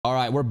All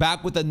right, we're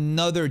back with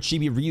another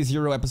Chibi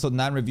ReZero episode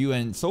 9 review,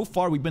 and so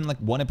far we've been like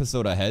one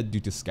episode ahead due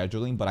to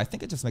scheduling, but I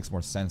think it just makes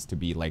more sense to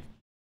be like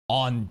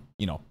on,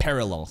 you know,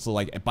 parallel. So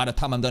like by the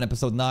time I'm done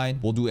episode 9,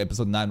 we'll do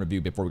episode 9 review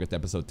before we get to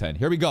episode 10.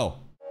 Here we go.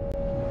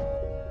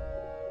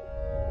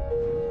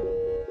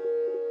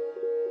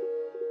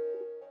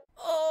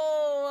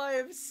 Oh, I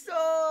am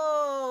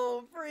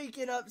so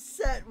freaking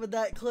upset with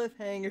that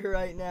cliffhanger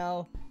right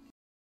now.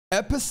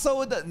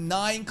 Episode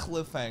 9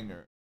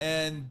 cliffhanger,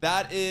 and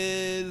that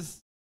is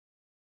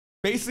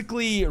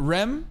basically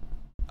Rem,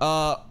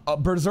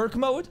 Berserk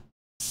mode.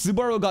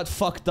 Subaru got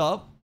fucked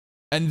up,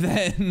 and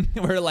then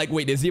we're like,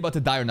 wait, is he about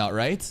to die or not,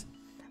 right?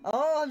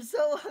 Oh, I'm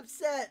so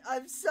upset.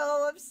 I'm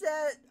so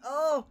upset.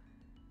 Oh,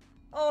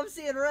 I'm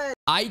seeing red.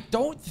 I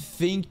don't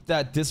think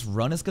that this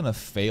run is gonna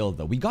fail,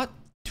 though. We got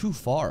too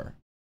far.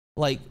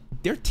 Like,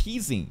 they're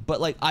teasing, but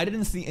like, I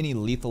didn't see any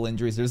lethal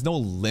injuries. There's no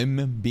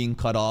limb being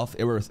cut off.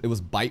 It was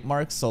bite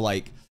marks, so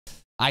like,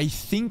 I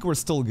think we're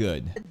still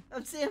good.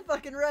 I'm seeing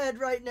fucking red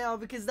right now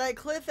because that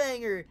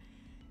cliffhanger.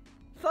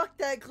 Fuck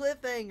that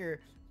cliffhanger.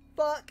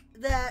 Fuck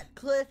that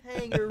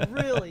cliffhanger.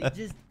 Really,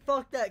 just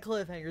fuck that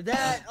cliffhanger.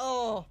 That,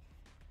 oh.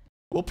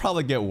 We'll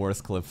probably get worse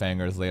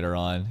cliffhangers later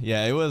on.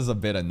 Yeah, it was a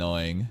bit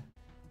annoying.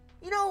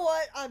 You know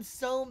what I'm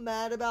so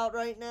mad about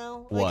right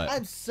now? Like, What?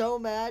 I'm so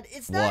mad.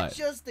 It's not What?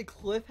 just the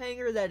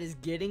cliffhanger that is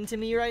getting to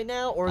me right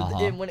now, or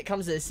when it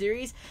comes to the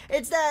series.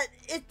 It's that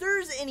if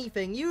there's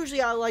anything,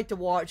 usually I like to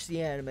watch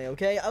the anime,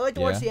 okay? I like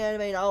to watch the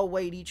anime and I'll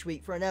wait each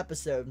week for an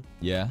episode.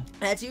 Yeah.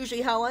 That's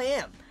usually how I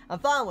am. I'm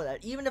fine with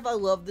that, even if I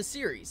love the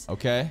series.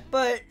 Okay.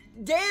 But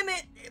damn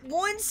it,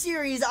 one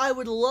series I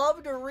would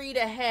love to read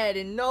ahead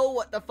and know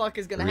what the fuck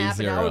is gonna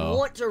happen. I would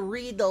want to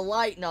read the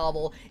light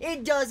novel.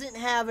 It doesn't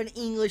have an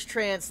English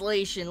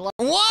translation.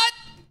 What?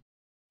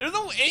 There's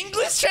no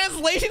English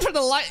translation for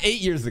the light 8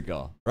 years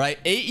ago, right?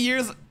 8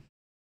 years.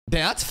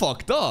 That's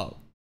fucked up.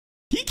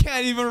 He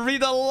can't even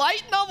read the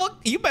light novel.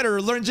 You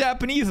better learn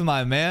Japanese,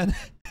 my man.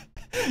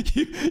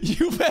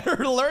 You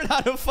better learn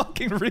how to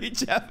fucking read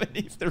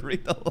Japanese to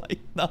read the light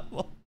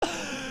novel.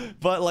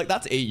 But like,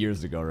 that's 8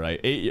 years ago, right?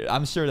 8 years.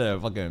 I'm sure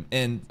that fucking,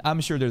 and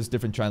I'm sure there's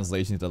different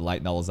translations to the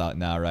light novels out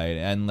now, right?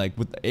 And like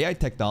with the AI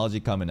technology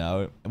coming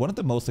out, one of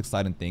the most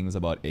exciting things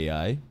about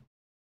AI,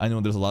 I know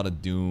there's a lot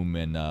of doom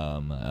and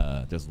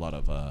there's a lot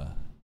of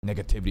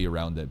negativity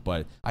around it,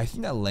 but I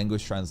think that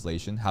language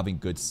translation, having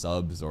good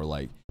subs or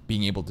like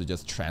being able to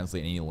just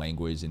translate any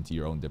language into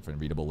your own different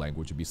readable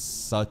language would be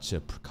such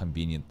a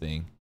convenient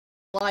thing.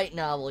 Light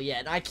novel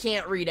yet. I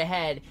can't read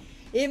ahead.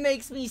 It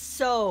makes me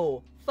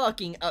so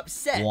fucking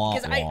upset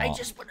because I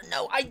just want to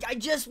know. I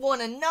just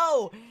want to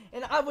know.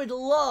 And I would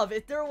love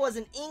if there was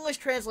an English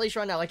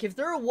translation right now. Like if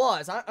there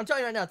was, I'm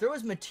telling you right now, if there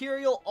was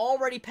material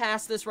already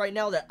past this right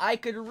now that I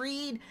could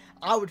read,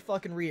 I would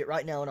fucking read it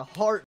right now in a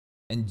heart.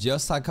 And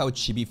just like how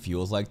Chibi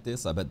feels like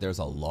this, I bet there's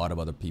a lot of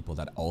other people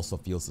that also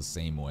feels the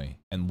same way.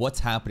 And what's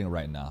happening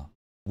right now?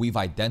 We've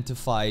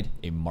identified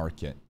a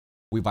market.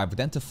 We've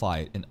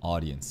identified an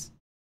audience.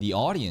 The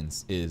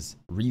audience is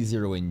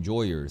ReZero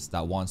enjoyers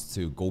that wants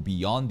to go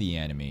beyond the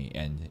anime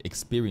and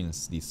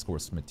experience the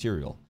source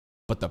material.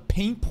 But the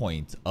pain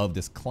point of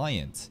this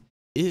client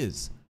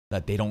is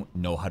that they don't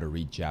know how to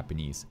read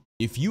Japanese.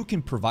 If you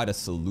can provide a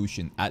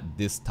solution at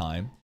this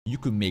time, you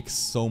could make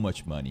so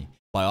much money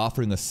by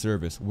offering a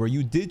service where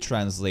you did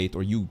translate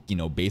or you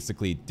know,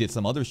 basically did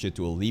some other shit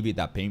to alleviate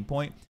that pain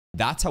point.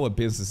 That's how a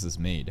business is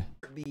made.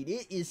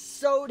 It is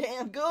so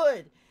damn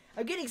good.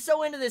 I'm getting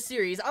so into this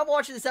series. I'm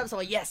watching this episode, I'm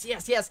like, yes,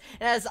 yes, yes.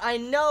 And as I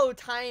know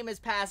time is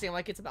passing, I'm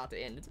like, it's about to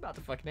end. It's about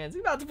to fucking end.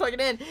 It's about to fucking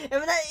end. And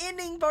when that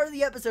ending part of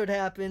the episode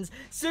happens,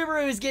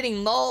 Subaru is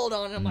getting mauled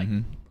on, and I'm like,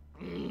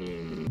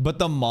 But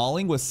the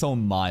mauling was so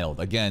mild.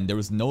 Again, there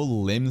was no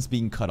limbs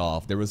being cut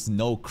off. There was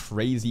no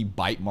crazy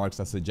bite marks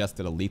that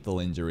suggested a lethal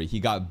injury. He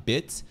got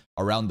bit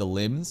around the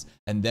limbs,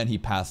 and then he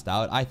passed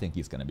out. I think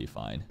he's gonna be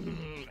fine.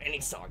 And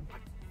he's so,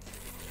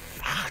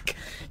 fuck.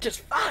 Just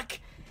fuck.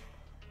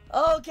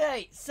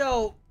 Okay,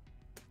 so,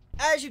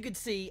 as you can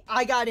see,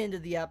 I got into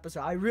the episode.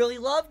 I really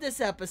loved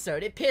this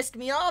episode. It pissed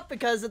me off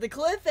because of the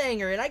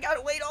cliffhanger, and I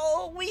gotta wait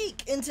all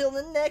week until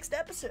the next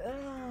episode.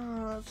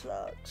 Oh, that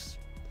sucks.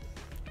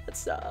 That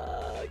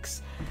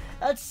sucks.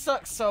 That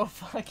sucks so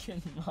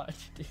fucking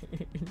much,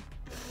 dude.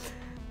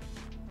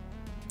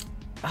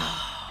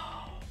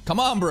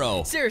 Come on,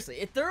 bro. Seriously,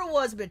 if there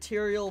was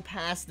material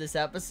past this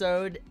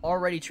episode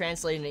already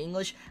translated into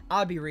English,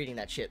 I'd be reading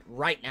that shit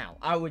right now.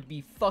 I would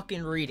be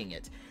fucking reading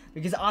it.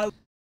 Because I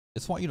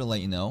just want you to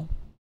let you know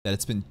that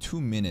it's been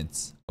 2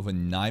 minutes of a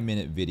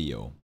 9-minute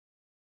video.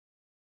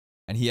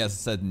 And he has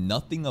said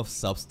nothing of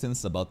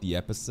substance about the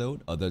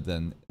episode other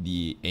than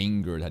the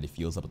anger that he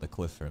feels about the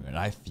cliffhanger. And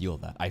I feel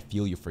that. I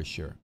feel you for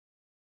sure.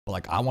 But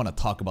like, I want to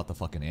talk about the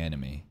fucking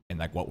anime and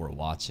like what we're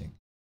watching.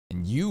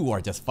 And you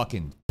are just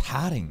fucking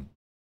patting.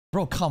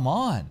 Bro, come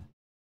on.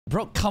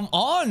 Bro, come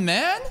on,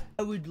 man.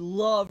 I would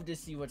love to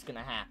see what's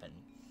gonna happen.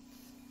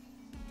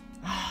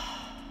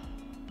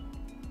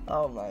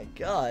 Oh my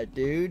god,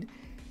 dude.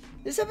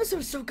 This episode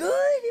was so good.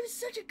 It was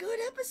such a good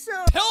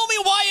episode. Tell me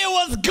why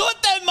it was good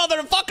then,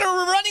 motherfucker.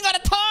 We're running out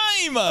of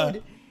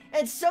time.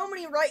 And so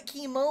many right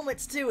key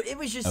moments too. It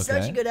was just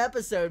such a good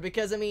episode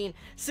because I mean,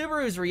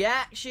 Subaru's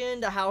reaction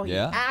to how he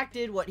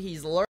acted, what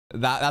he's learned.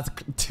 That's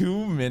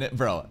 2 minutes,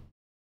 bro.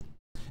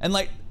 And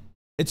like,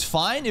 it's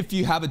fine if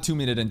you have a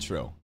 2-minute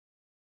intro.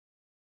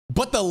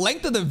 But the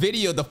length of the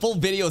video, the full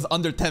video is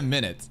under 10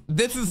 minutes.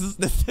 This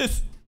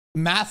is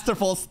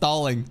masterful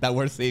stalling that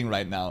we're seeing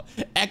right now.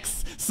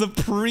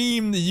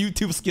 Supreme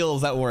YouTube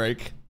skills at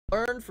work.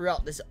 Learned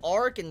throughout this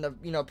arc and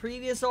the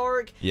previous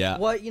arc. Yeah.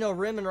 What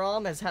Rim and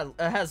Rom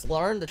has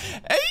learned.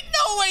 Ain't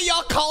no way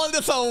y'all calling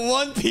this a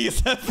One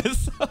Piece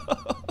episode.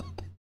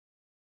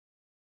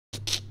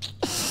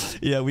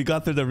 Yeah, we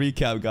got through the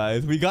recap,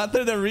 guys. We got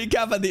through the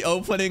recap and the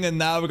opening, and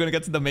now we're gonna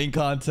get to the main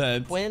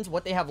content. Twins,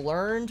 what they have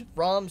learned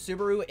from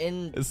Subaru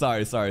in...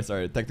 Sorry.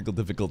 Technical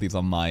difficulties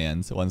on my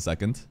end. 1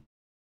 second.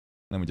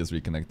 Let me just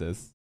reconnect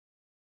this.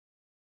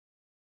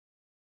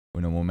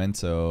 Uno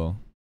momento.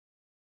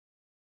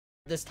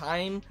 This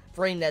time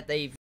frame that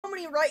they've... So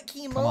many right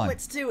key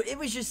moments too. It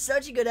was just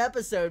such a good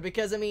episode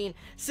because I mean,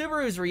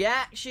 Subaru's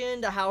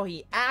reaction to how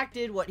he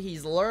acted, what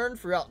he's learned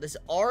throughout this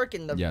arc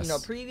and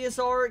the previous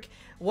arc,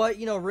 what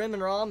Rim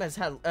and Rom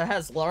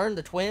has learned,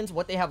 the twins,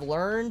 what they have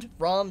learned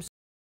from.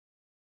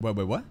 Wait,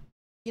 what?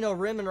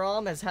 Rim and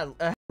Rom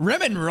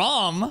Rim and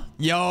Rom?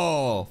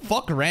 Yo,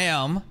 fuck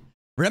Ram.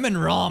 Rim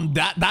and Rom,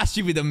 that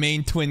should be the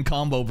main twin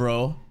combo,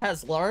 bro.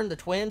 Has learned, the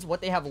twins,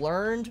 what they have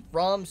learned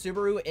from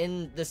Subaru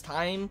in this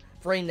time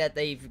frame that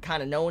they've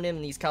kind of known him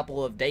in these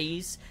couple of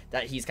days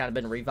that he's kind of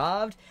been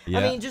revived. Yeah.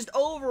 I mean, just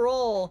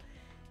overall,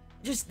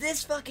 just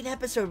this fucking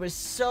episode was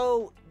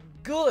so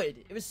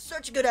good. It was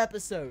such a good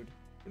episode.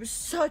 It was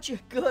such a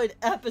good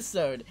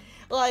episode.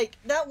 Like,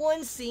 that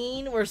one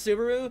scene where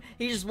Subaru,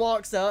 he just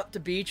walks up to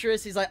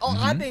Beatrice. He's like, oh,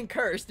 I've been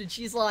cursed. And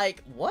she's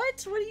like,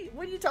 what?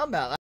 What are you talking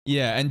about?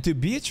 Yeah, and to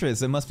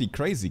Beatrice, it must be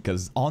crazy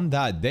because on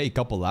that day, a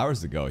couple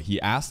hours ago, he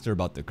asked her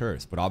about the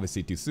curse. But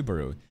obviously to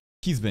Subaru,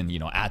 he's been,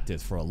 at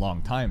this for a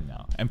long time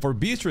now. And for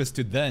Beatrice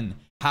to then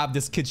have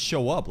this kid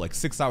show up like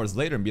 6 hours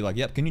later and be like,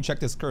 yep, can you check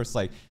this curse?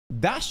 Like,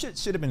 that shit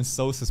should have been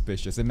so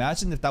suspicious.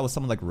 Imagine if that was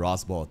someone like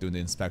Roswell doing the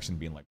inspection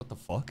being like, what the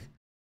fuck?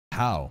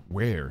 How?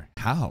 Where?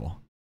 How?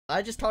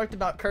 I just talked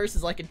about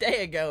curses like a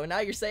day ago, and now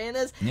you're saying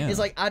this? Yeah. He's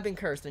like, I've been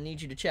cursed, I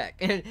need you to check.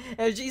 And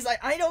she's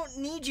like, I don't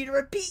need you to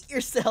repeat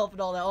yourself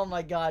and all that. Oh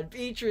my god,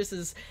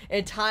 Beatrice's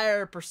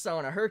entire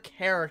persona, her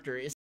character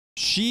is...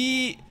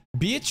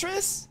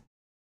 Beatrice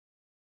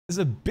is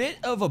a bit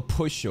of a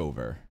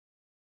pushover.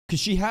 Because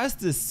she has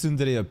this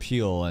tsundere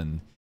appeal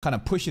and kind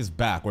of pushes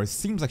back, or it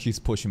seems like she's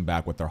pushing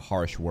back with her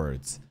harsh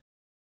words.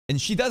 And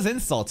she does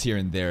insults here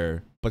and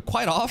there, but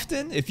quite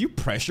often, if you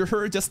pressure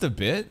her just a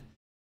bit,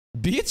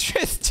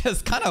 Beatrice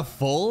just kind of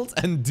folds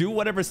and do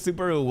whatever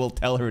Subaru will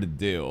tell her to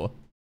do.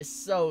 It's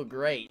so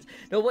great.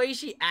 The way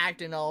she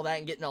acted and all that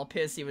and getting all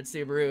pissy with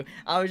Subaru,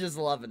 I was just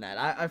loving that.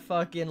 I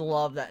fucking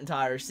love that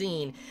entire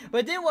scene.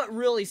 But then what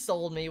really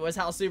sold me was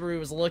how Subaru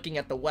was looking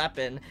at the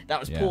weapon that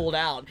was pulled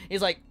out.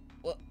 He's like,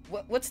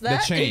 what's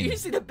that? The chain. You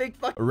see the big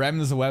fucking...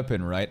 Rem's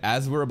weapon, right?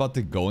 As we're about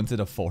to go into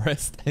the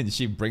forest and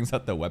she brings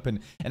out the weapon.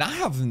 And I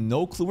have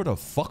no clue where the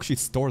fuck she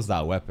stores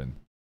that weapon.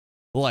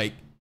 Like...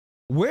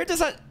 Where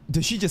does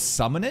she just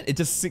summon it? It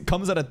just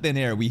comes out of thin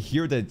air. We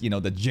hear the,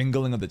 the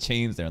jingling of the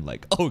chains there and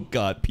like, oh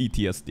god,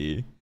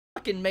 PTSD.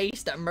 Fucking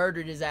Mace that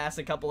murdered his ass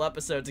a couple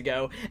episodes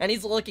ago. And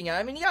he's looking at,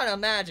 I mean, you gotta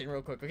imagine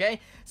real quick, okay?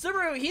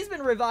 Subaru, he's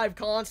been revived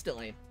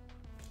constantly.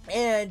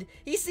 And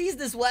he sees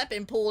this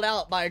weapon pulled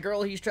out by a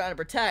girl he's trying to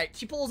protect.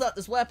 She pulls out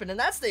this weapon, and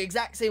that's the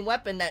exact same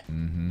weapon that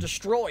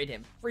destroyed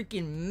him.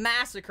 Freaking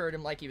massacred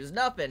him like he was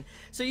nothing.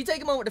 So you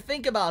take a moment to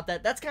think about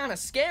that. That's kind of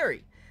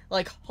scary.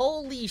 Like,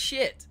 holy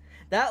shit.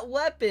 That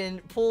weapon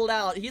pulled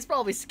out, he's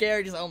probably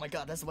scared. He's like, oh my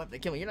god, that's the weapon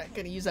that killed me. You're not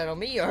gonna use that on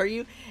me, are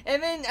you?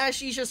 And then as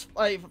she's just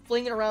like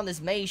flinging around this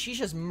maze, she's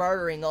just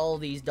murdering all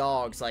these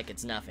dogs like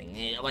it's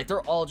nothing. Like they're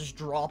all just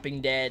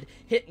dropping dead,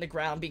 hitting the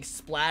ground, being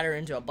splattered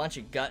into a bunch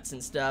of guts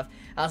and stuff.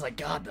 I was like,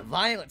 god, the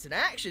violence and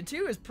action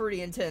too is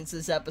pretty intense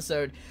this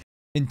episode.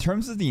 In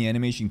terms of the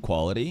animation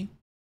quality,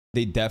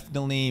 they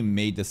definitely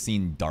made the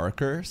scene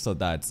darker, so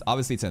that's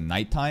obviously it's at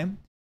nighttime.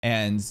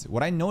 And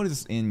what I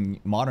noticed in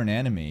modern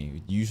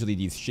anime, usually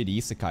these shitty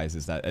isekais,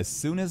 is that as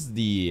soon as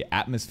the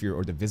atmosphere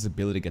or the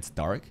visibility gets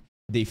dark,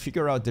 they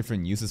figure out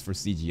different uses for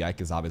CGI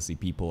because obviously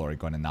people are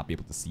going to not be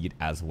able to see it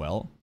as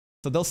well.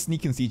 So they'll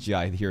sneak in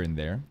CGI here and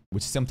there,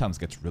 which sometimes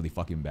gets really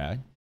fucking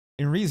bad.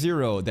 In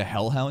ReZero, the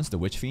Hellhounds, the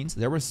Witch Fiends,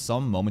 there were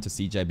some moments of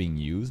CGI being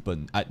used, but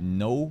at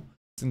no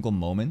single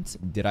moment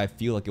did I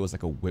feel like it was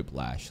like a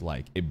whiplash.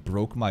 Like it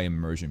broke my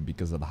immersion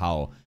because of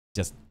how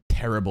just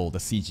terrible the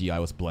CGI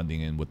was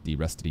blending in with the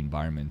rest of the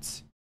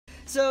environment.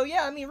 So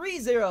yeah, I mean,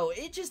 ReZero,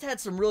 it just had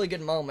some really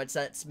good moments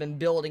that's been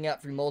building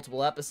up through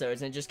multiple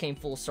episodes, and it just came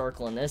full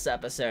circle in this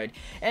episode.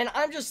 And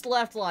I'm just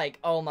left like,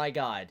 oh my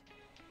god,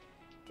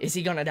 is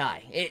he gonna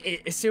die?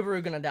 Is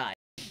Subaru gonna die?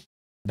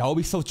 That would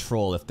be so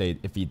troll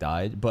if he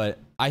died, but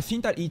I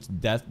think that each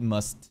death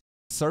must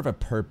serve a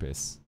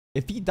purpose.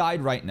 if he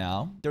died right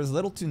now, there's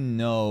little to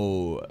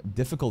no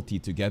difficulty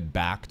to get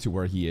back to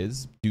where he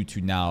is due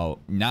to now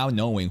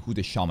knowing who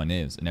the shaman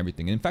is and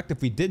everything. In fact,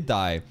 if we did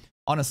die,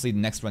 honestly, the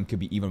next run could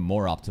be even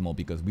more optimal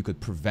because we could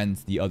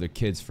prevent the other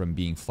kids from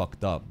being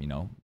fucked up, you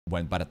know,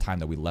 by the time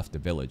that we left the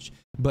village.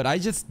 But I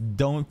just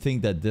don't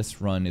think that this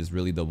run is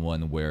really the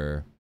one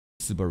where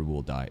Subaru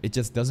will die. It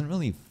just doesn't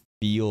really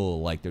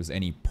feel like there's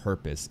any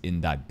purpose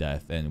in that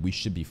death, and we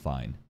should be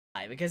fine.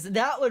 Because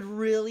that would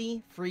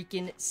really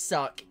freaking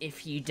suck if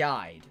he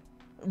died.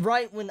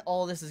 Right when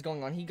all this is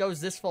going on, he goes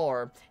this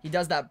far, he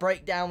does that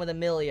breakdown with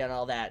Amelia and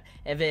all that,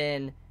 and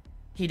then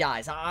he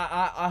dies.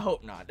 I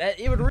hope not.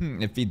 It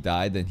would. If he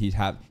died, then he'd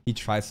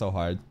try so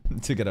hard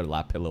to get a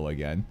lap pillow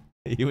again.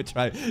 He would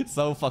try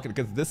so fucking,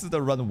 because this is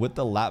the run with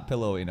the lap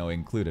pillow, you know,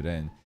 included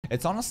in.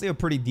 It's honestly a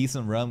pretty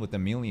decent run with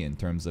Amelia in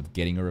terms of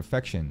getting her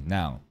affection.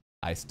 Now,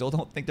 I still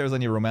don't think there's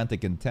any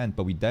romantic intent,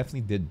 but we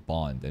definitely did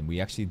bond, and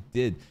we actually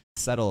did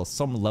settle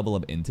some level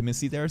of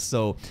intimacy there.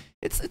 So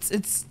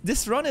it's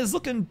this run is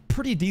looking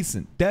pretty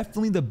decent.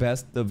 Definitely the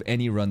best of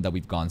any run that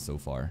we've gone so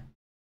far.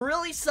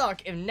 Really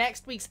suck if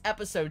next week's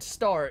episode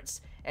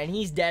starts and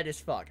he's dead as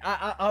fuck.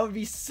 I would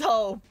be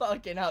so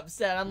fucking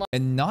upset. I'm like,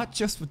 and not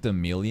just with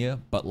Amelia,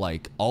 but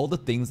like all the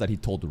things that he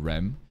told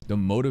Rem, the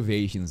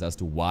motivations as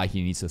to why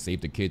he needs to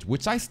save the kids,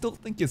 which I still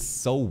think is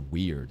so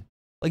weird.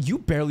 Like, you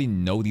barely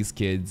know these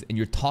kids, and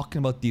you're talking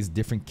about these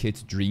different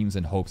kids' dreams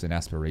and hopes and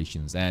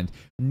aspirations. And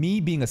me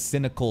being a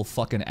cynical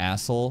fucking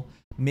asshole,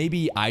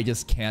 maybe I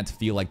just can't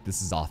feel like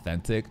this is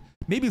authentic.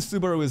 Maybe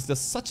Subaru is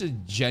just such a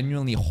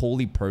genuinely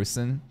holy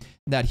person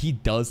that he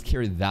does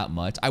care that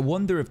much. I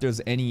wonder if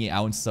there's any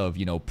ounce of,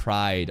 you know,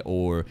 pride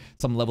or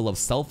some level of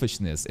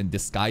selfishness in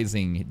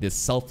disguising this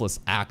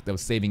selfless act of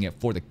saving it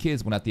for the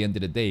kids, when at the end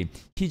of the day,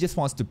 he just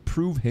wants to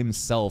prove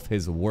himself,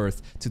 his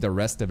worth to the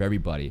rest of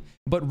everybody.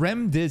 But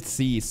Rem did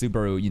see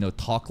Subaru, you know,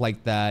 talk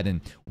like that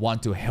and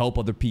want to help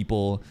other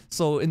people.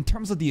 So in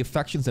terms of the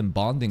affections and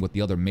bonding with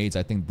the other maids,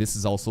 I think this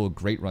is also a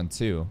great run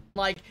too.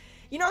 like,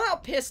 you know how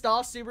pissed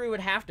off Subaru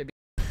would have to be?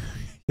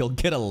 He'll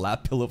get a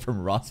lap pillow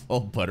from Roswell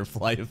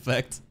butterfly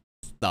effect.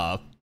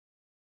 Stop.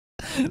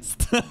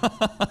 Stop.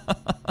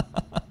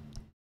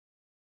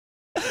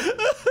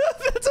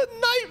 That's a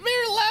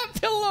nightmare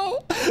lap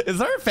pillow. Is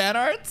there fan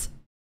art?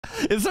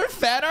 Is there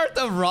fan art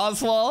of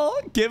Roswell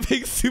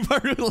giving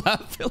Subaru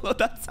lap pillow?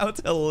 That sounds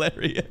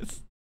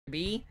hilarious.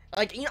 Be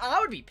like, you know, I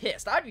would be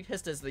pissed. I'd be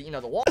pissed as the, you know,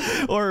 the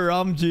Or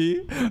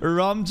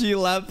Ramji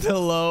lap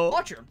pillow.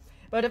 watcher.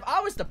 But if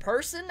I was the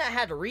person that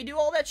had to redo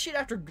all that shit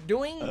after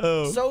doing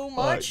so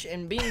much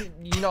and being,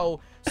 you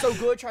know, so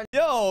good trying to...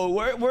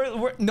 Yo,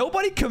 we're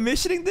nobody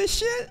commissioning this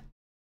shit?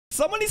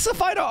 Someone needs to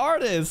find an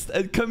artist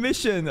and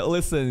commission.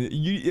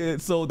 Listen,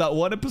 so that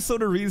one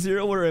episode of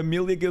ReZero where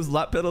Amelia gives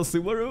lap pedal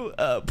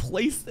Subaru,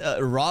 place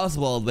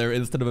Roswell there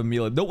instead of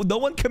Amelia. No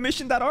one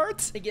commissioned that art?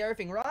 to get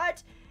everything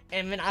right,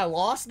 and then I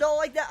lost it all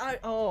like that.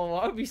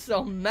 I would be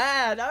so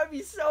mad. I would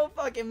be so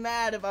fucking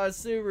mad if I was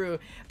Subaru.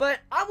 But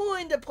I'm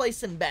willing to place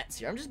some bets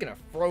here. I'm just gonna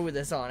throw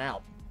this on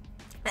out.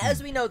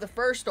 As we know, the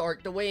first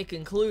arc, the way it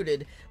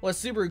concluded, was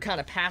Subaru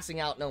kind of passing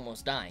out and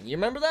almost dying. You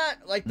remember that?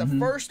 Like, the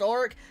first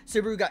arc,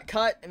 Subaru got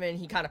cut, and then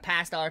he kind of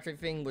passed out,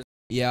 everything was...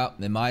 Yeah,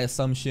 and my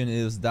assumption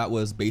is that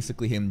was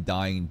basically him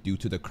dying due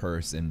to the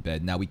curse in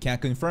bed. Now, we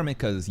can't confirm it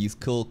because he's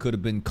could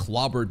have been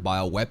clobbered by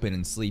a weapon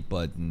in sleep,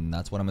 but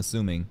that's what I'm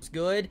assuming. It's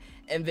good,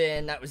 and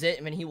then that was it,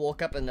 and then he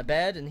woke up in the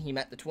bed, and he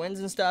met the twins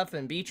and stuff,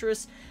 and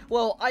Beatrice.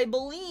 Well, I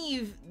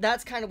believe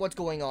that's kind of what's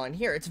going on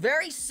here. It's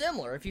very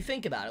similar, if you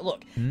think about it.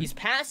 Look, he's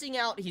passing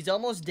out, he's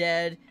almost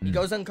dead, he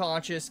goes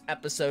unconscious,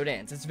 episode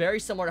ends. It's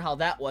very similar to how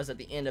that was at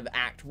the end of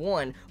Act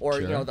 1,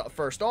 or, you know, the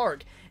first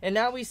arc. And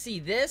now we see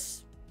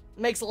this.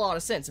 Makes a lot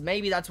of sense.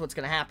 Maybe that's what's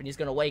going to happen. He's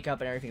going to wake up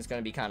and everything's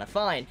going to be kind of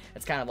fine.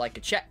 It's kind of like a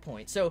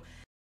checkpoint. So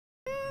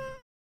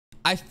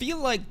I feel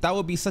like that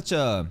would be such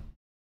a...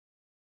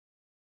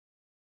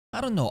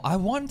 I don't know. I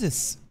want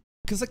this...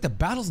 Because, like, the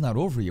battle's not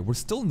over yet. We're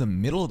still in the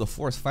middle of the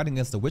forest fighting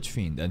against the Witch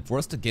Fiend. And for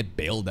us to get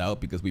bailed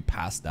out because we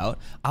passed out,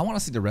 I want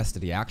to see the rest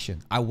of the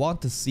action. I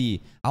want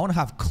to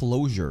have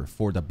closure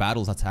for the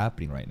battles that's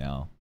happening right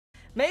now.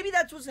 maybe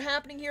that's what's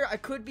happening here. I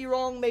could be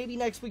wrong. Maybe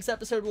next week's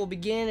episode will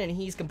begin and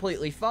he's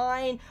completely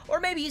fine. Or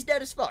maybe he's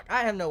dead as fuck.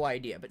 I have no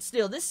idea. But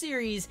still, this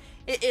series,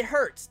 it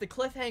hurts. The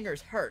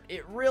cliffhangers hurt.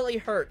 It really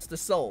hurts the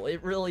soul.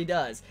 It really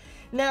does.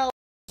 Now,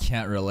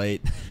 can't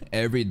relate.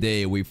 Every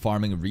day we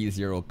farming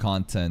ReZero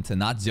content, and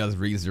not just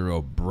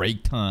ReZero,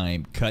 break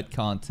time, cut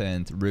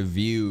content,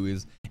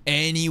 reviews,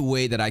 any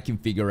way that I can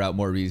figure out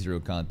more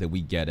ReZero content,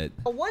 we get it.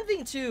 one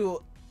thing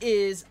too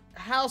is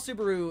how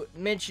Subaru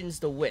mentions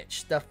the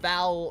witch, the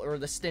foul or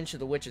the stench of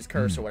the witch's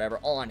curse or whatever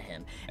on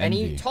him. And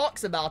he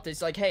talks about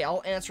this like, hey,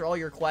 I'll answer all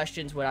your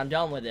questions when I'm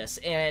done with this.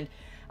 And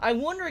I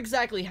wonder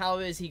exactly how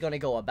is he going to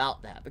go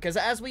about that, because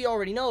as we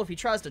already know, if he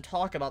tries to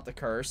talk about the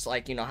curse,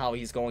 like, you know, how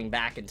he's going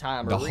back in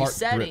time or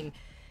resetting,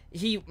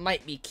 he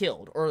might be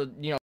killed, or,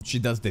 you know, she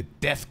does the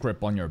death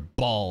grip on your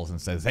balls and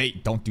says, hey,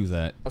 don't do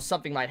that.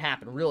 something might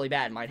happen, really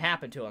bad might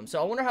happen to him.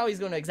 So I wonder how he's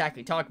going to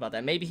exactly talk about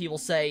that. Maybe he will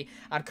say,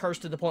 I'm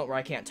cursed to the point where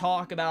I can't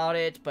talk about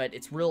it, but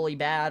it's really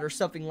bad, or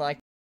something like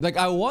that. Like,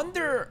 I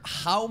wonder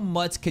how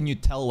much can you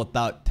tell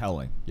without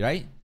telling,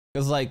 right?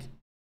 Because, like,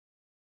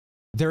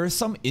 there are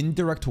some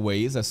indirect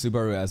ways that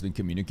Subaru has been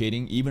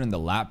communicating, even in the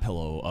lap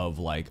pillow, of,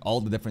 like,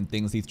 all the different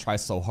things he's tried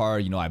so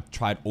hard. You know, I've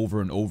tried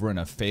over and over and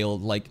I've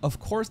failed. Like, of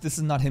course, this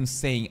is not him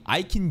saying,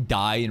 I can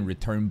die and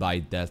return by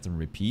death and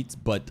repeat.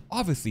 But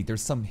obviously,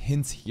 there's some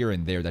hints here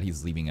and there that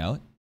he's leaving out.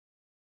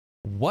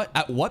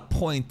 At what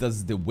point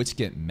does the witch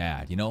get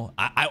mad, you know?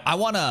 I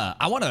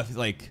wanna,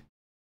 like...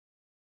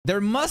 There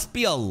must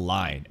be a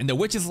line, and the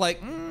witch is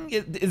like,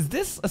 is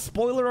this a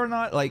spoiler or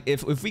not? Like,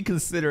 if we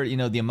consider, you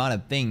know, the amount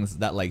of things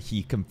that, like,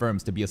 he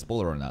confirms to be a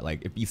spoiler or not,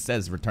 like, if he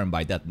says return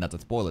by death and that's a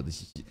spoiler, then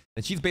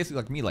she's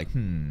basically like me, like,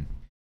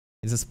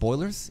 is it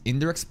spoilers?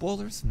 Indirect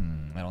spoilers?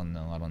 I don't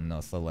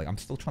know. So, like, I'm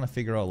still trying to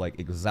figure out, like,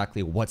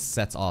 exactly what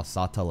sets off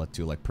Satala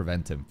to, like,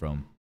 prevent him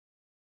from,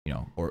 you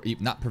know, or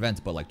not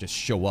prevent, but, like, just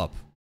show up.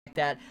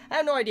 That. I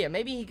have no idea.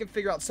 Maybe he can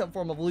figure out some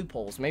form of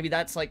loopholes. Maybe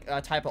that's like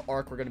a type of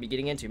arc we're going to be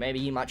getting into. Maybe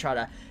he might try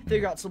to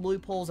figure out some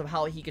loopholes of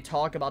how he could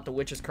talk about the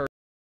witch's curse.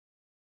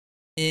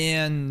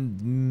 And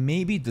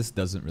maybe this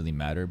doesn't really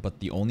matter,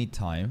 but the only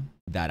time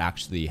that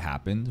actually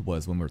happened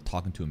was when we were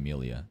talking to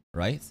Amelia,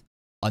 right?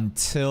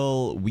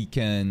 Until we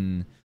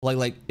can,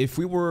 like if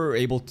we were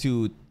able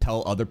to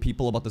tell other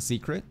people about the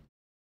secret,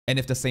 and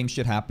if the same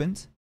shit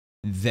happened,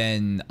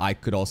 then I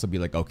could also be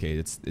like, okay,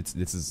 this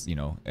is, you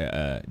know,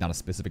 not a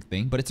specific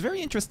thing. But it's very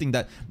interesting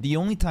that the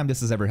only time this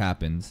has ever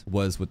happened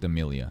was with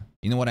Amelia.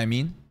 You know what I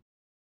mean?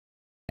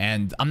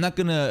 And I'm not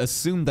gonna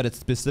assume that it's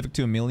specific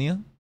to Amelia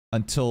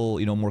until,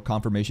 you know, more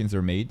confirmations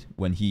are made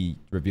when he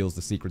reveals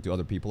the secret to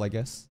other people, I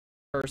guess.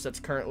 That's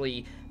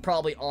currently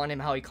probably on him,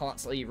 how he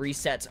constantly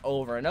resets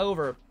over and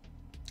over.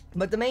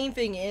 But the main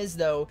thing is,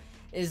 though,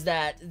 is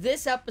that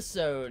this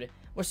episode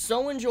was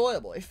so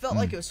enjoyable. It felt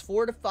like it was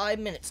 4 to 5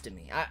 minutes to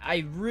me.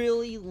 I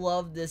really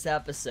loved this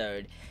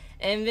episode.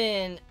 And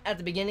then at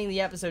the beginning of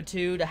the episode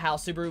too, to how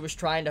Subaru was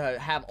trying to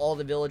have all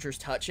the villagers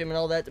touch him and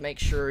all that to make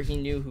sure he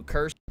knew who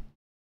cursed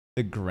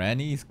the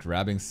grannies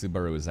grabbing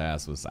Subaru's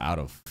ass was out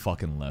of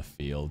fucking left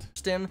field.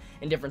 Him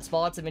in different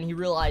spots, and then he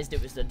realized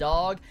it was the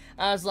dog.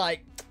 I was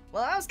like,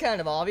 well, that was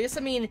kind of obvious. I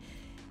mean,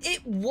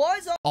 it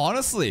was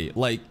honestly,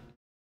 like,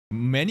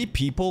 many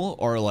people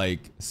are,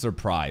 like,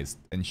 surprised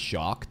and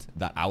shocked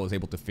that I was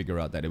able to figure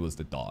out that it was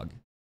the dog.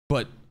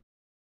 But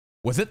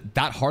was it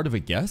that hard of a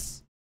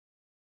guess?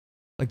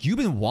 Like, you've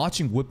been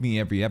watching with me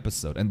every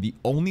episode, and the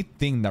only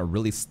thing that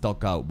really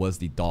stuck out was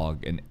the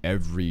dog in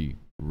every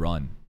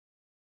run.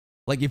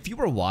 Like, if you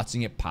were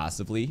watching it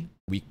passively,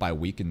 week by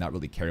week, and not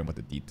really caring about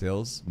the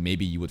details,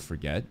 maybe you would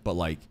forget. But,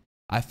 like,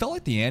 I felt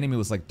like the anime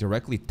was, like,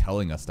 directly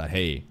telling us that,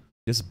 hey,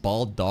 this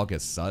bald dog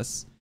is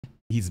sus.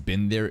 He's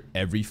been there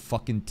every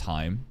fucking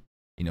time,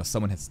 you know,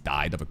 someone has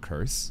died of a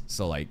curse.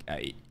 So, like,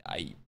 I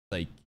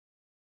like,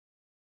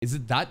 is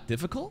it that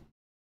difficult?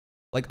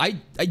 Like, I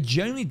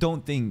genuinely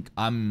don't think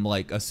I'm,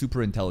 like, a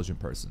super intelligent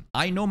person.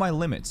 I know my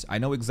limits. I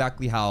know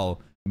exactly how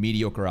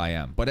mediocre I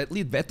am. But at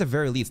the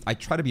very least, I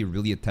try to be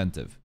really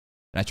attentive.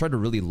 And I try to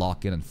really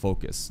lock in and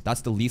focus.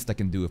 That's the least I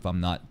can do if I'm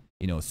not,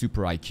 you know,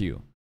 super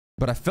IQ.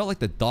 But I felt like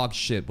the dog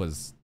shit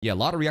was... Yeah, a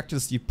lot of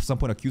reactors at some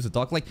point accuse the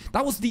dog. Like,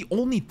 that was the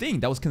only thing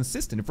that was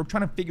consistent. If we're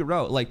trying to figure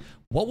out, like,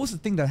 what was the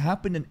thing that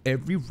happened in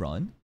every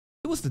run,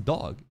 it was the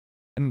dog.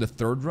 And in the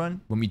third run,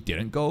 when we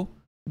didn't go,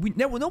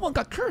 no one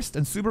got cursed.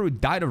 And Subaru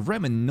died of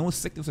rem and no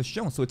sickness was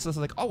shown. So it's just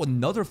like, oh,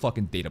 another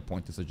fucking data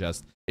point to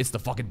suggest it's the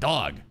fucking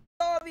dog.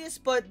 Obvious,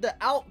 but the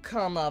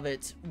outcome of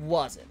it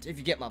wasn't, if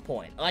you get my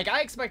point. Like,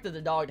 I expected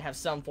the dog to have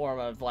some form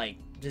of, like,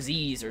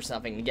 disease or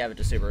something to give it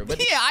to Subaru, but...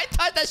 Yeah, I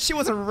thought that shit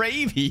was a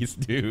rabies,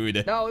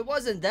 dude. No, it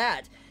wasn't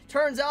that.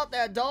 Turns out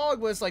that dog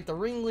was, like, the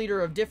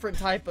ringleader of different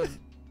type of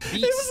beasts.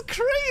 It was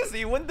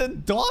crazy when the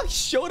dog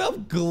showed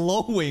up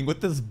glowing,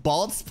 with this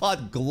bald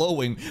spot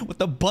glowing,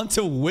 with a bunch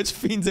of witch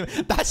fiends.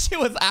 That shit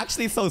was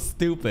actually so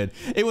stupid.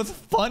 It was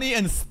funny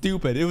and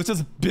stupid. It was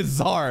just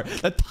bizarre.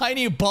 The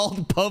tiny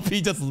bald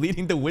puppy just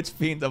leading the witch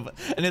fiends,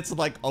 and it's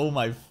like, oh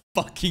my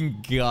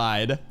fucking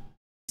god.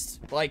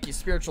 Like your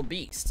spiritual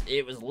beast.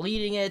 It was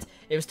leading it.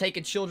 It was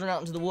taking children out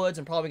into the woods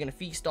and probably gonna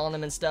feast on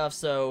them and stuff.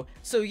 So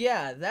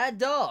yeah, that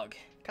dog,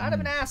 kind of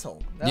an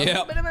asshole. That was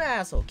a bit of an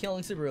asshole,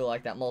 killing Subaru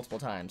like that multiple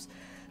times.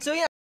 So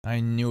yeah.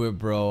 I knew it,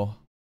 bro.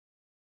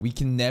 We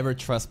can never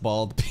trust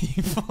bald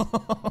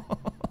people.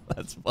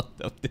 That's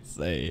fucked up to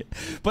say.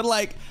 But,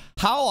 like,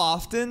 how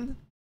often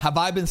have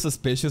I been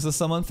suspicious of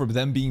someone for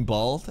them being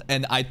bald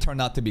and I turn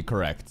out to be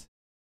correct?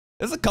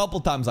 There's a couple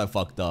times I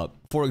fucked up.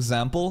 For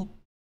example,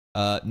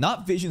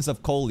 not Visions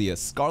of Colia,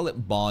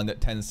 Scarlet Bond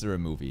Tensura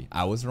movie.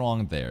 I was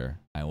wrong there.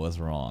 I was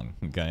wrong,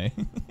 okay?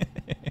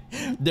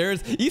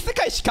 There's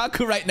Isekai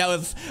Shikaku right now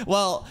is,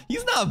 well,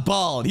 he's not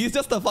bald. He's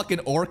just a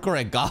fucking orc or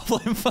a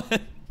goblin,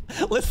 but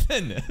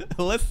listen.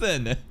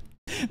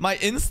 My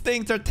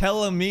instincts are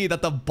telling me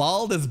that the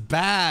bald is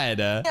bad.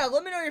 Yeah,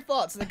 let me know your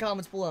thoughts in the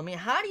comments below. I mean,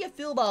 how do you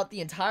feel about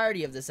the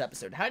entirety of this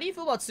episode? How do you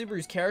feel about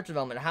Subaru's character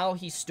development, how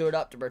he stood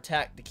up to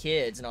protect the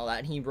kids and all that,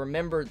 and he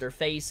remembered their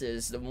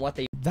faces and what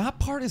they... That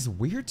part is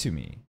weird to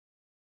me.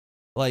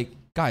 Like,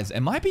 guys,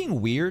 am I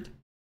being weird?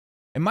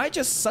 Am I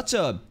just such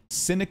a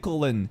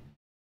cynical and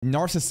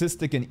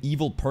narcissistic and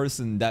evil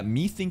person that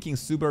me thinking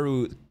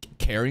Subaru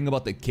caring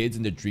about the kids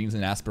and their dreams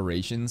and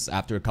aspirations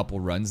after a couple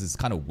runs is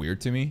kind of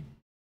weird to me?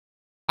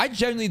 I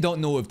genuinely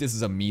don't know if this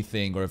is a me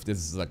thing or if this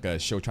is like a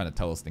show trying to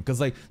tell us thing. Because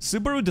like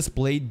Subaru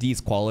displayed these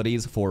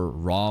qualities for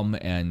Rom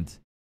and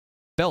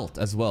Felt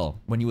as well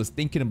when he was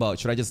thinking about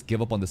should I just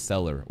give up on the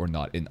seller or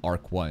not in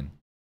Arc 1.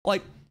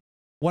 Like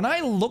when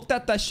I looked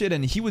at that shit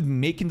and he was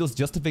making those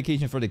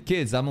justifications for the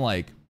kids, I'm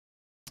like,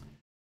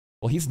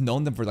 well, he's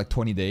known them for like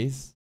 20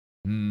 days.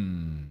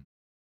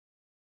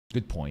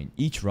 Good point.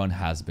 Each run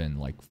has been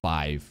like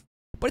 5,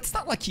 but it's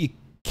not like he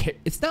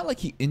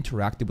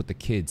interacted with the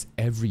kids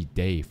every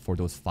day for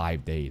those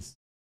 5 days.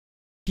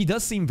 He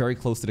does seem very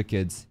close to the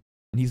kids,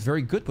 and he's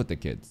very good with the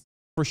kids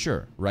for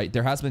sure, right?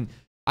 There has been,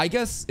 I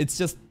guess it's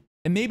just,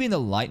 and maybe in the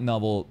light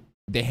novel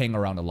they hang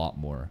around a lot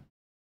more.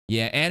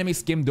 Yeah, anime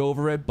skimmed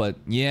over it, but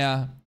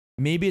yeah,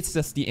 maybe it's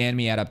just the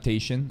anime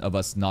adaptation of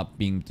us not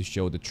being able to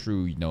show the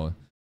true, you know,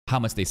 how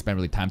much they spend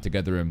really time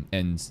together,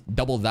 and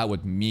double that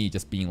with me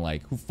just being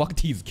like, who fuck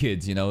these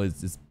kids, you know?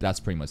 That's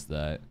pretty much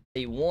that.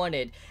 They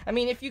wanted. I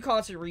mean, if you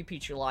constantly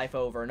repeat your life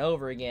over and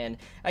over again,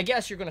 I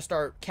guess you're going to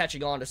start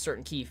catching on to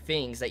certain key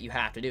things that you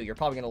have to do. You're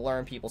probably going to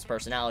learn people's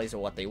personalities or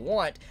what they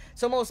want,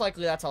 so most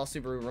likely that's how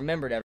Subaru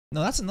remembered everything.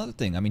 No, that's another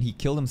thing. I mean, he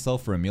killed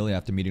himself for Amelia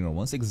after meeting her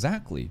once.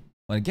 Exactly.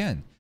 But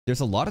again,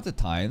 there's a lot of the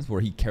times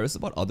where he cares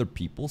about other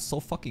people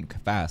so fucking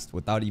fast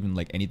without even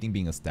like anything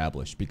being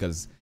established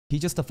because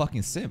he's just a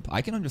fucking simp.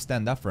 I can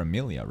understand that for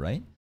Amelia,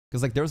 right?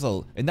 Because like there's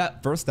in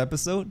that first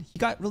episode,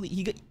 that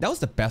was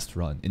the best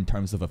run in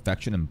terms of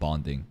affection and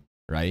bonding,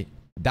 right?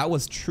 That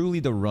was truly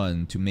the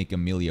run to make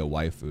Amelia a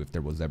waifu if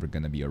there was ever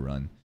gonna be a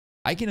run.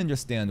 I can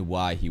understand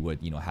why he would,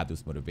 you know, have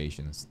those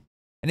motivations.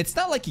 And it's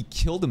not like he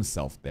killed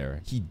himself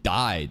there. He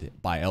died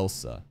by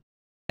Elsa.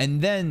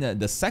 And then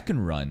the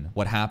second run,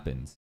 what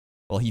happened?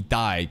 Well, he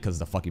died because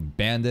of the fucking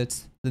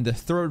bandits. Then the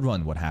third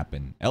run, what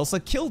happened? Elsa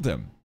killed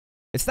him.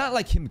 It's not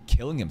like him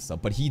killing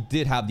himself, but he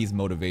did have these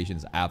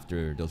motivations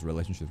after those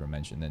relationships were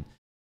mentioned. And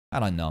I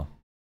don't know.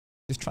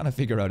 Just trying to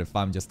figure out if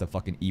I'm just a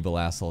fucking evil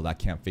asshole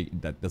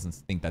that doesn't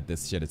think that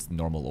this shit is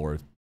normal, or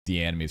if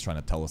the anime is trying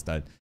to tell us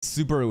that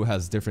Subaru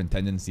has different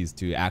tendencies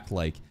to act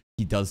like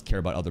he does care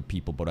about other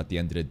people, but at the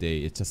end of the day,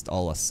 it's just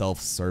all a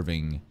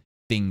self-serving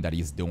thing that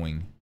he's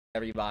doing.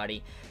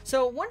 Everybody.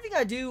 So one thing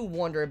I do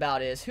wonder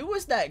about is, who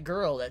was that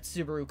girl that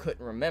Subaru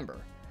couldn't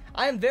remember?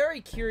 I am very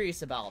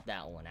curious about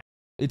that one.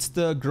 It's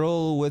the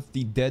girl with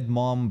the dead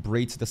mom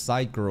braids, the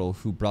side girl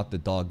who brought the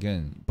dog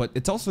in. But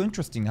it's also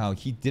interesting how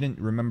he didn't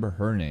remember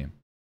her name.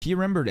 He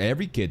remembered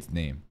every kid's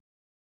name.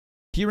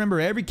 He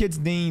remembered every kid's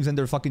names and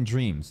their fucking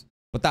dreams.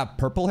 But that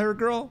purple hair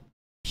girl,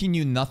 he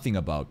knew nothing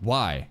about.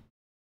 Why?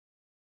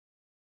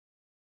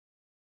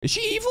 Is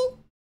she evil?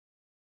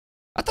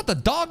 I thought the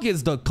dog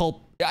is the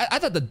I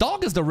thought the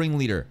dog is the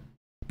ringleader.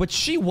 But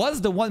she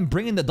was the one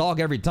bringing the dog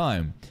every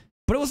time.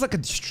 But it was like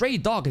a stray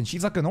dog and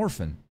she's like an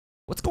orphan.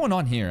 What's going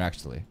on here,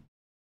 actually?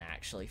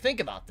 Think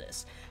about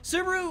this.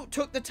 Subaru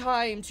took the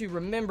time to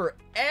remember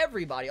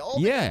everybody.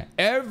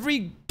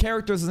 Every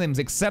character's names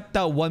except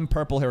that one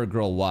purple-haired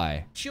girl.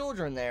 Why?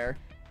 Children there.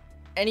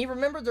 And he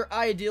remembered their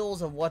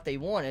ideals of what they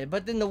wanted.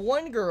 But then the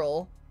one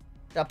girl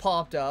that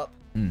popped up,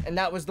 and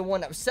that was the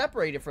one that was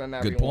separated from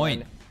everyone. Good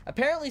point.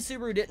 Apparently,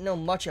 Subaru didn't know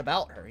much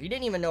about her. He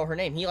didn't even know her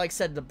name. He, like,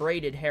 said the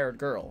braided-haired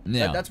girl.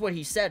 Yeah. That's what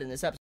he said in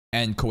this episode.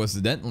 And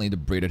coincidentally, the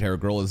braided hair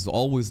girl is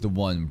always the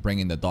one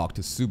bringing the dog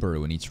to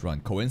Subaru in each run.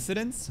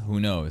 Coincidence? Who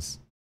knows?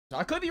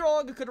 I could be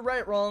wrong. I could have read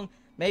it wrong.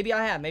 Maybe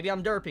I have. Maybe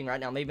I'm derping right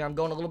now. Maybe I'm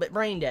going a little bit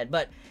brain dead.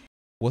 But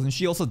wasn't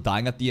she also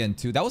dying at the end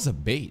too? That was a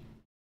bait.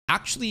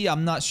 Actually,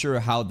 I'm not sure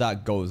how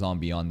that goes on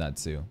beyond that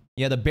too.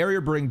 Yeah, the barrier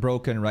being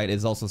broken, right,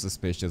 is also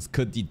suspicious.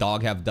 Could the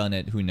dog have done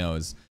it? Who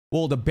knows?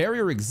 Well, the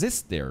barrier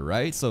exists there,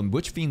 right? So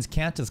witch fiends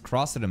can't just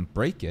cross it and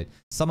break it.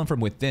 Someone from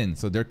within.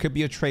 So there could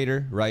be a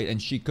traitor, right? And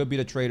she could be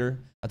the traitor.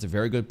 That's a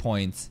very good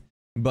point.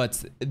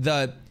 But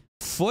the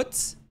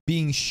foot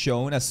being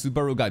shown as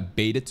Subaru got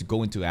baited to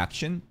go into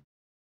action,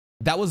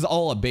 that was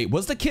all a bait.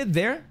 Was the kid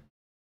there?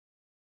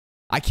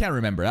 I can't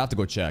remember. I have to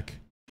go check.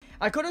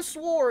 I could have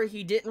swore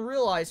he didn't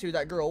realize who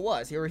that girl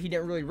was, or he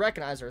didn't really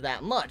recognize her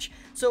that much.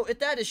 So if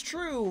that is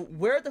true,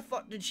 where the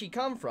fuck did she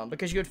come from?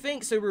 Because you'd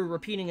think Subaru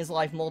repeating his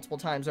life multiple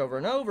times over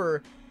and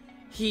over,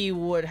 he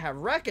would have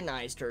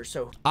recognized her.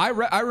 So I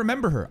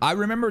remember her. I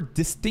remember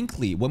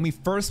distinctly when we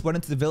first went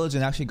into the village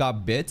and actually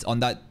got bit on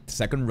that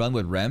second run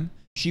with Rem.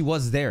 She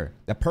was there.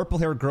 The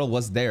purple-haired girl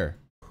was there.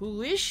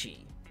 Who is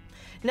she?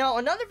 Now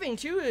another thing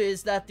too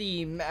is that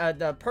the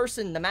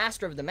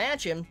master of the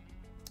mansion,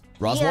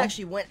 Roswell? He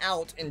actually went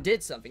out and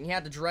did something. He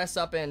had to dress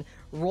up in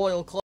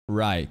royal clothes.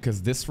 Right,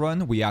 because this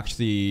run, we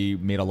actually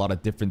made a lot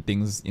of different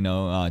things, you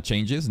know,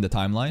 changes in the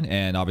timeline.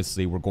 And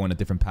obviously, we're going a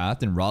different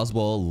path. And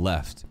Roswell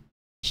left.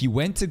 He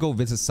went to go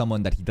visit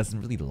someone that he doesn't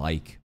really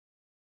like.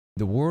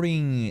 The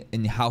wording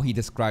and how he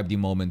described the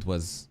moment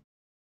was...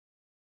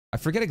 I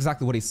forget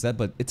exactly what he said,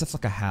 but it's just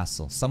like a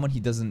hassle. Someone he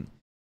doesn't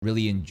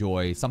really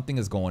enjoy. Something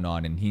is going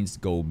on and he needs to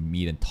go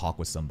meet and talk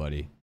with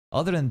somebody.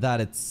 Other than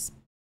that, it's...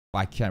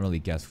 I can't really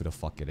guess who the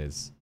fuck it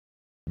is.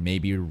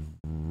 Maybe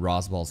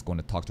Roswell's going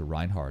to talk to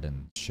Reinhardt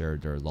and share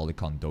their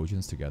lolicon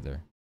dojins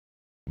together.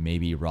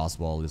 Maybe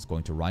Roswell is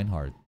going to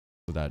Reinhardt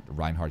so that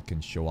Reinhardt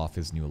can show off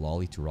his new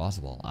lolly to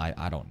Roswell.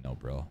 I don't know,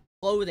 bro.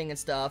 Clothing and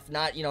stuff,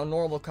 not, you know,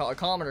 normal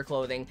commoner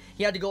clothing.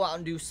 He had to go out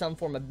and do some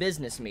form of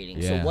business meeting.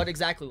 Yeah. So what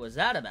exactly was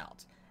that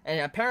about?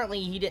 And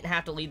apparently he didn't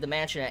have to leave the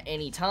mansion at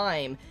any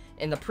time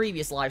in the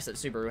previous lives that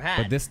Subaru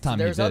had. But this time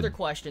so there's he did. other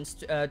questions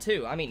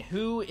too. I mean,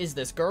 who is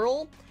this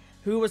girl?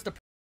 Who was the...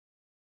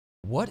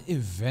 What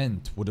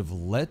event would have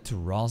led to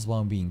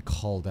Roswell being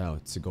called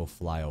out to go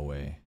fly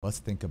away? Let's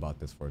think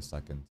about this for a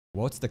second.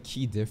 What's the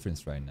key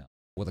difference right now?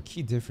 Well, the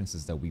key difference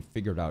is that we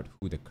figured out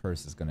who the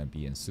curse is going to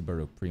be, and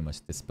Subaru pretty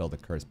much dispelled the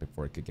curse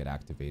before it could get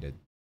activated.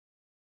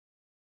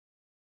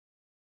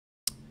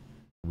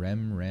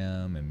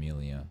 Ram,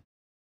 Amelia.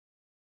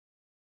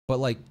 But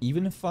like,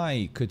 even if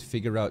I could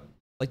figure out,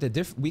 like,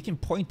 we can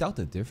point out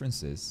the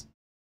differences,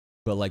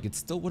 but like, it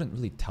still wouldn't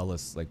really tell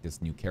us like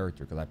this new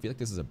character, because I feel like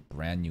this is a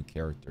brand new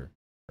character,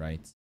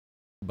 right?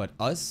 But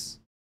us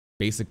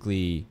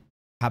basically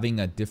having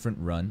a different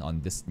run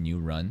on this new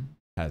run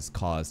has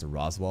caused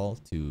Roswell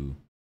to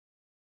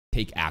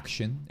take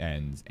action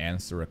and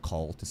answer a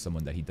call to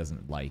someone that he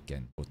doesn't like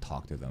and go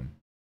talk to them.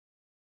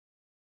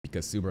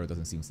 Because Subaru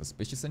doesn't seem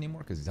suspicious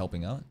anymore because he's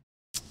helping out.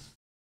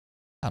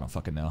 I don't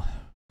fucking know.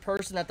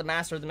 Person that the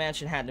master of the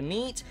mansion had to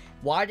meet?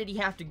 Why did he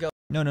have to go?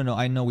 No.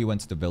 I know we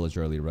went to the village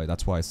early, right?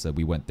 That's why I said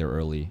we went there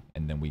early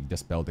and then we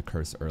dispelled the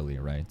curse early,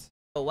 right?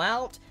 Go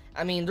out?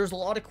 I mean, there's a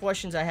lot of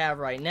questions I have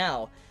right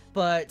now,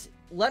 but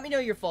let me know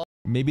your thoughts.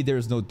 Maybe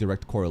there's no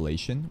direct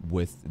correlation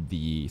with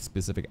the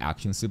specific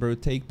action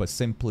Subaru take, but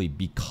simply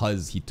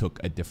because he took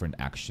a different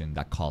action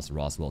that caused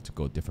Roswell to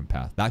go a different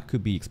path. That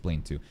could be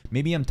explained too.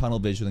 Maybe I'm tunnel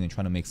visioning and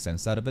trying to make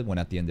sense out of it when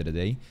at the end of the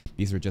day,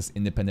 these are just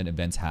independent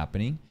events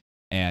happening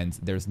and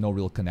there's no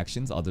real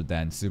connections other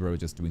than Subaru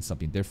just doing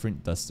something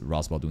different, thus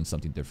Roswell doing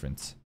something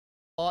different.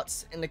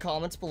 Thoughts in the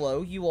comments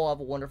below. You all have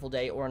a wonderful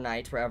day or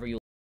night wherever you...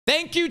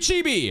 Thank you,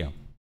 Chibi!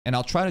 And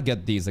I'll try to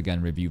get these,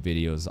 again, review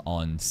videos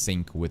on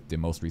sync with the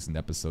most recent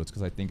episodes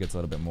because I think it's a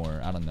little bit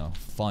more, I don't know,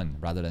 fun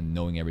rather than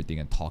knowing everything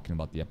and talking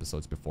about the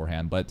episodes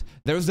beforehand. But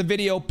there's the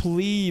video.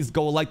 Please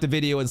go like the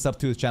video and sub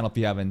to his channel if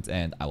you haven't.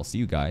 And I will see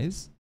you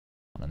guys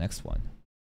on the next one.